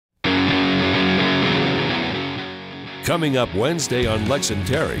Coming up Wednesday on Lex and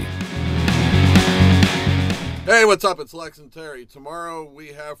Terry. Hey, what's up? It's Lex and Terry. Tomorrow we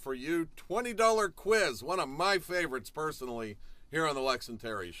have for you $20 quiz, one of my favorites personally, here on the Lex and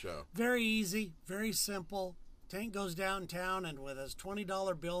Terry show. Very easy, very simple. Tank goes downtown and with his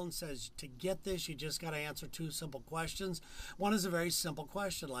 $20 bill and says, to get this, you just got to answer two simple questions. One is a very simple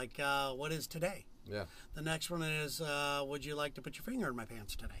question, like, what is today? Yeah. The next one is, would you like to put your finger in my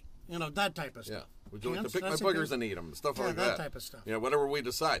pants today? You know, that type of stuff. Yeah. Would you like to pick my boogers and eat them? Stuff like that. Yeah, that type of stuff. Yeah, whatever we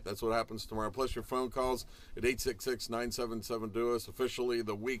decide. That's what happens tomorrow. Plus your phone calls at 866-977-DO-US. Officially,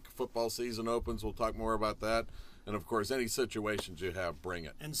 the week football season opens. We'll talk more about that. And, of course, any situations you have, bring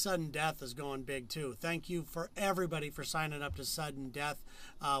it. And sudden death is going big, too. Thank you for everybody for signing up to sudden death.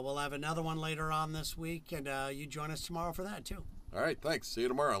 We'll have another one later on this week, and you join us tomorrow for that, too. All right, thanks. See you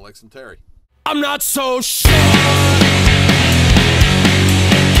tomorrow on Lex and Terry. I'm not so sure.